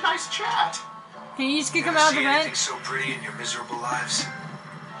such a nice chat. Can you just kick him Never out of the see anything vent? so pretty in your miserable lives.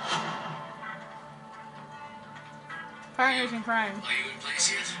 Partners in crime. Are you in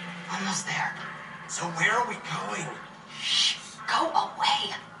place yet? Almost there. So where are we going? Shh. Go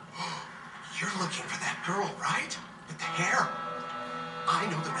away. You're looking for that girl, right? With the hair? I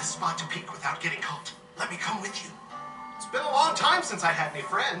know the best spot to peek without getting caught. Let me come with you. It's been a long time since I had any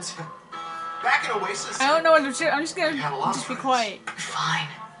friends. Back in Oasis. I don't know what to do. I'm just gonna We had a lot just of be friends. quiet. Fine.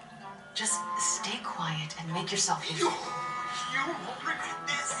 Just stay quiet and make yourself You useful. won't regret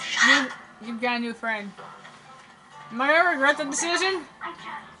this. Shut up. You've got a new friend. Am I gonna regret the decision? I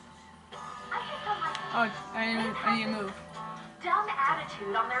just don't like Oh, I need to move. dumb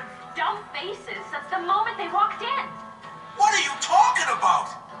attitude on their dumb faces since the moment they walked in. What are you talking about?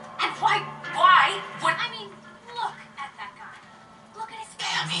 And why would I mean, look at that guy. Look at his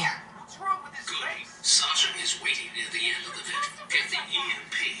Okay, I'm here. What's wrong with his Good. face? Sasha is waiting near the end of the vent. Get the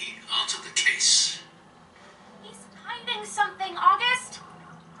EMP onto the case. He's hiding something, August.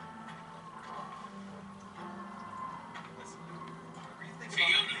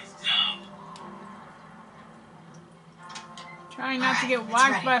 Fiona, now. Trying not to Alright, get it's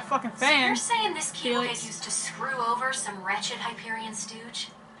whacked ready. by a fucking So you're fan. saying this keyboard Felix. used to screw over some wretched Hyperion stooge?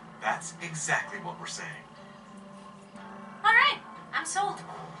 That's exactly what we're saying. All right, I'm sold.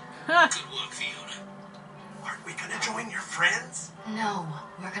 Good work, Fiona. Aren't we gonna join your friends? No,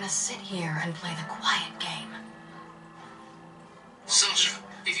 we're gonna sit here and play the quiet game. Sasha,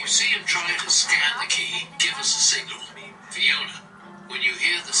 if you see him trying to scan the key, give us a signal. Fiona, when you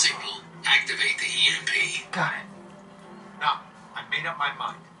hear the signal, activate the EMP. Got it. Now, I made up my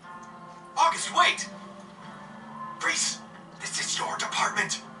mind. August, wait! Reese, this is your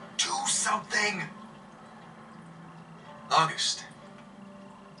department. Do something. August.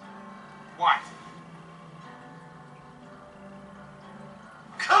 What?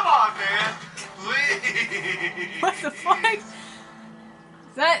 Come on, man. Please. What the fuck? Is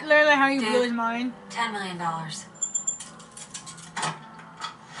that literally how you Dude. blew his mind? $10 million. Is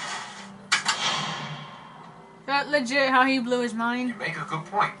that legit how he blew his mind? You make a good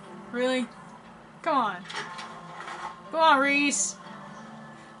point. Really? Come on. Come on, Reese.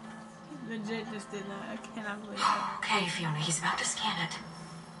 Legit just did that. I cannot believe it. Okay, Fiona, he's about to scan it.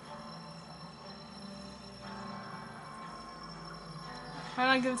 How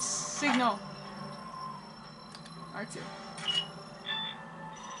do I give a signal? R2.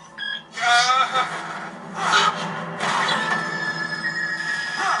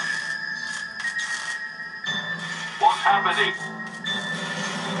 What's happening?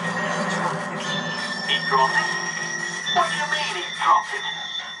 He dropped it? What do you mean he dropped it?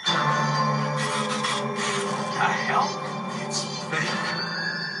 The hell? It's fake.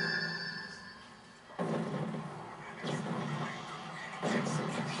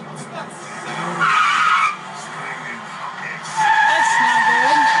 That's not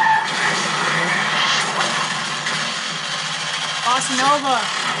good. Bossa Nova.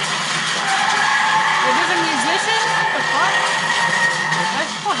 Is this a musician? What the fuck?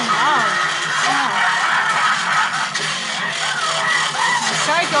 That's fucking loud.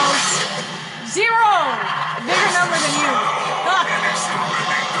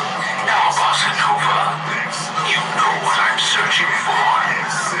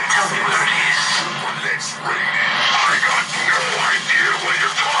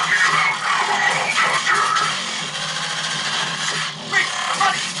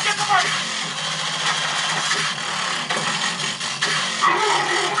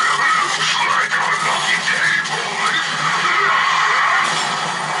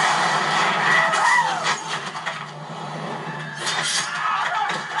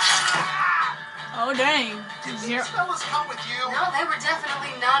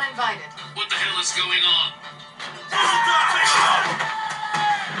 definitely not invited. What the hell is going on?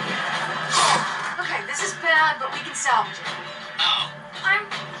 Okay, this is bad, but we can salvage it. Oh. I'm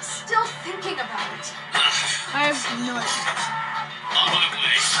still thinking about it. I have no idea. On my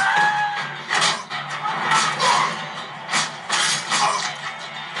way.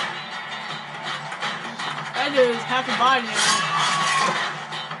 That dude is half a body now.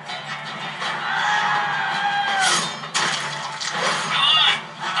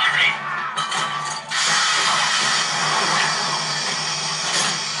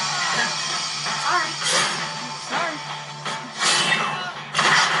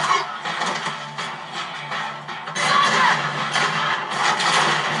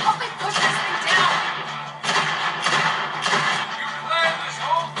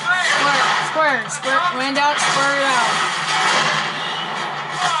 Land out, square it out.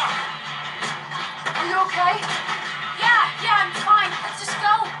 Are you okay? Yeah, I'm fine. Let's just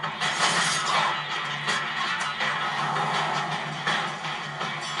go.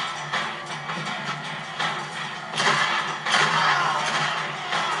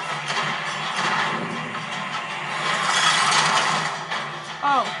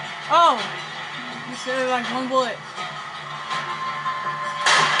 Oh. You said like one bullet.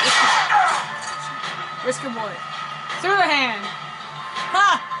 Risk a bullet. Through the hand.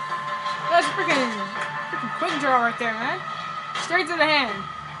 Ha! That's freaking quick draw right there, man. Straight to the hand.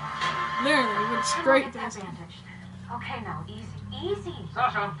 Literally, went straight to the hand. Okay, now, easy.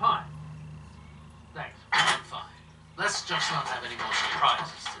 Sasha, I'm fine. Thanks. I'm fine. Let's just not have any more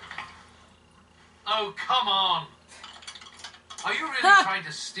surprises today. Oh, come on. Are you really trying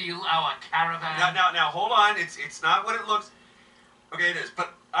to steal our caravan? Now, hold on. It's not what it looks. Okay, it is.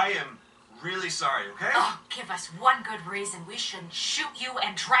 But I am really sorry, okay? Oh, give us one good reason we shouldn't shoot you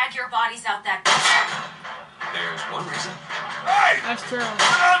and drag your bodies out that. There's one reason. Hey! That's true.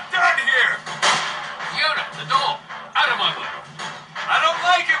 We're not done here! Fiona, the door! Out of my way! I don't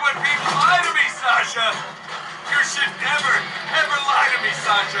like it when people lie to me, Sasha! You should never, ever lie to me,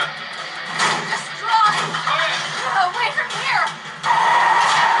 Sasha! Just drive! Away from here!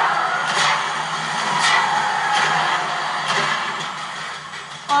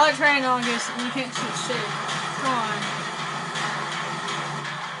 All that training on is you can't shoot shit. Come on.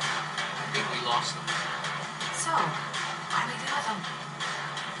 I think we lost them. So, what do we do with them?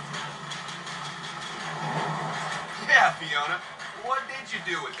 Yeah, Fiona. What did you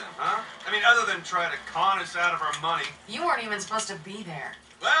do with them, huh? I mean, other than try to con us out of our money. You weren't even supposed to be there.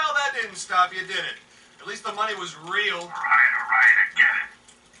 Well, that didn't stop you, did it? At least the money was real. All right, I get it.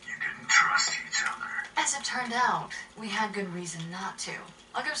 You didn't trust each other. As it turned out, we had good reason not to.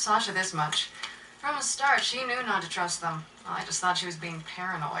 I'll give Sasha this much. From the start, she knew not to trust them. I just thought she was being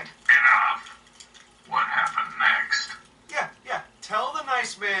paranoid. Enough. What happened next? Yeah. Tell the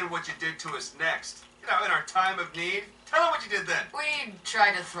nice man what you did to us next. You know, in our time of need. Tell him what you did then. We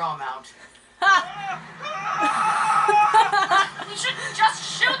tried to throw him out. We should just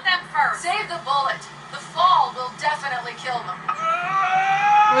shoot them first! Save the bullet. The fall will definitely kill them.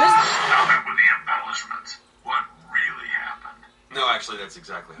 Stop it with the embellishments. What really happened? No, actually, that's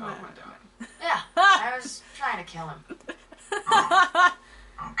exactly how it went down. Yeah, I was trying to kill him.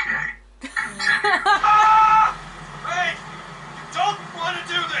 Okay, continue. Wait! You don't want to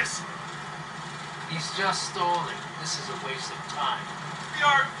do this! He's just stalling. This is a waste of time. We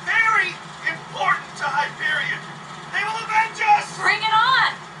are very important to Hyperion. They will avenge us! Bring it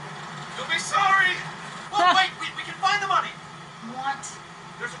on! You'll be sorry. Well, wait, we can find the money. What?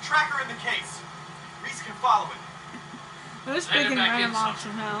 There's a tracker in the case. Reese can follow it. I'm just Let him picking back in, random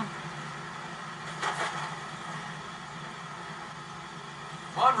options now.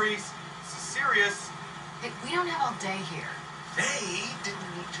 Come on, Reese. This is serious. Hey, we don't have all day here. They didn't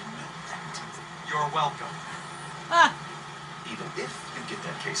need to know that. You're welcome. Ah, Even if you get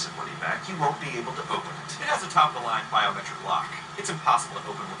that case of money back, you won't be able to open it. It has a top-of-the-line biometric lock. It's impossible to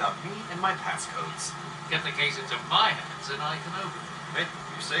open without me and my passcodes. Get the case into my hands and I can open it. Hey,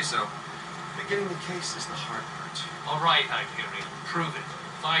 you say so. But getting the case is the hard part. All right, Hyperion. Prove it.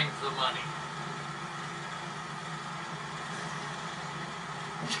 Find the money.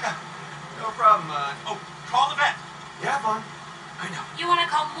 Yeah, no problem. Call the vet. Yeah, Vaughn. I know. You want to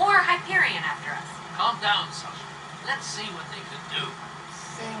call more Hyperion after us? Calm down, Sasha. Let's see what they can do.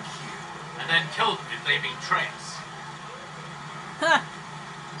 Thank you. And then kill them if they betray us. huh.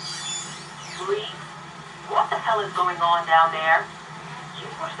 Reese, what the hell is going on down there? You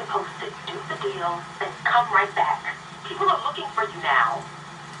were supposed to do the deal and come right back. People are looking for you now.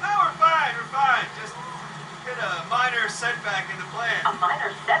 No, we're fine. Just hit a minor setback in the plan. A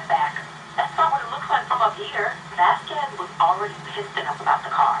minor setback? That's not what it looks like from up here. Vasquez was already pissed enough about the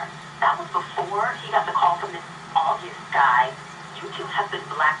car. That was before he got the call from this August guy. You two have been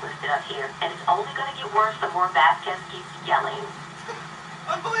blacklisted up here, and it's only going to get worse the more Vasquez keeps yelling.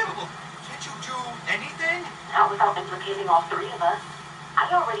 Unbelievable. Can't you do anything? Not without implicating all three of us. I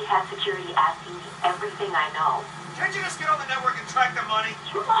already had security asking me everything I know. Can't you just get on the network and track the money?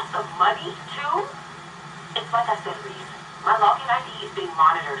 You lost the money, too? It's like I said, Reese. My login ID is being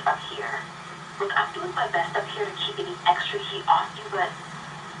monitored up here. Look, I'm doing my best up here to keep any extra heat off you, but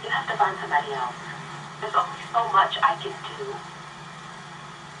you have to find somebody else. There's only so much I can do.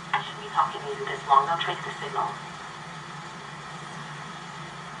 I shouldn't be talking to you this long. I'll trace the signal.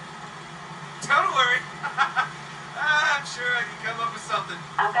 Don't worry. I'm sure I can come up with something.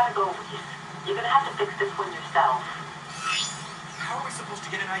 I've got to go, Reese. You're going to have to fix this one yourself. How are we supposed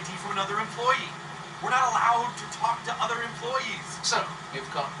to get an ID from another employee? We're not allowed to talk to other employees. So, you've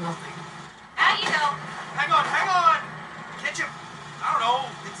got nothing. Out you go. Hang on, hang on! Can't you, I don't know,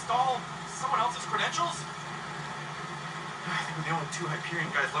 install someone else's credentials? I think we're the only two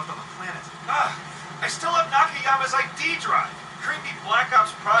Hyperion guys left on the planet. I still have Nakayama's ID drive. Creepy Black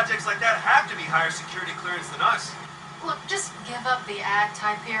Ops projects like that have to be higher security clearance than us. Look, just give up the act,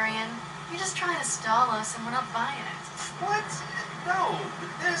 Hyperion. You're just trying to stall us, and we're not buying it. What? No, with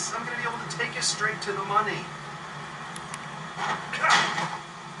this, I'm gonna be able to take you straight to the money.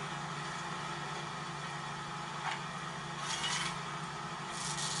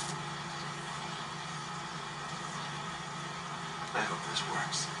 I hope this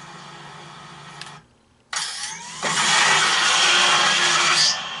works.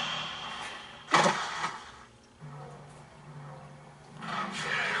 I'm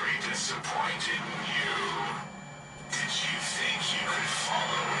very disappointed in you. Did you think you could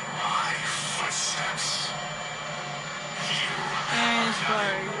follow in my footsteps? You And it's are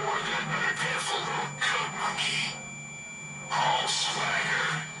blurry. nothing more than another pitiful little code monkey. All swagger,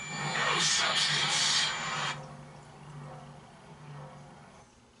 no substance.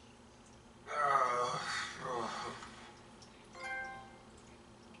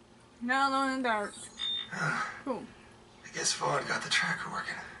 Now alone in the dark. Cool. I guess Vaughn got the tracker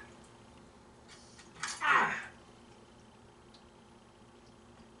working.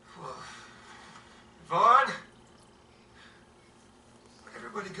 Vaughn? Where'd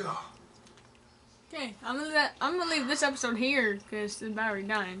everybody go? Okay, I'm gonna leave this episode here because the battery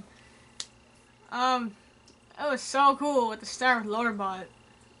dying. That was so cool with the star with Loaderbot,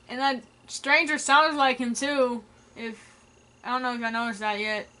 and that stranger sounds like him too. I don't know if I noticed that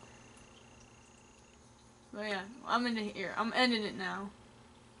yet. But yeah, I'm ending it now.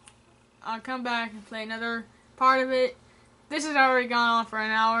 I'll come back and play another part of it. This has already gone on for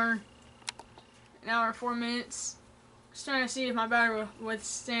an hour 4 minutes. Just trying to see if my battery will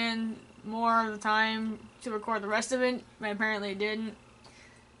withstand more of the time to record the rest of it, but apparently it didn't.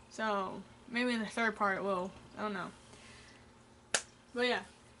 So maybe in the third part it will. I don't know. But yeah,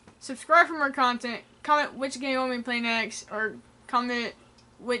 subscribe for more content. Comment which game you want me to play next, or comment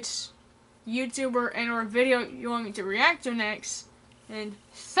which YouTuber and or video you want me to react to next. And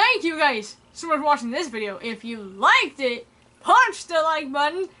thank you guys so much for watching this video. If you liked it, punch the like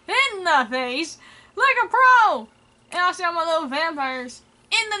button in the face like a pro. And I'll see all my little vampires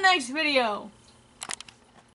in the next video.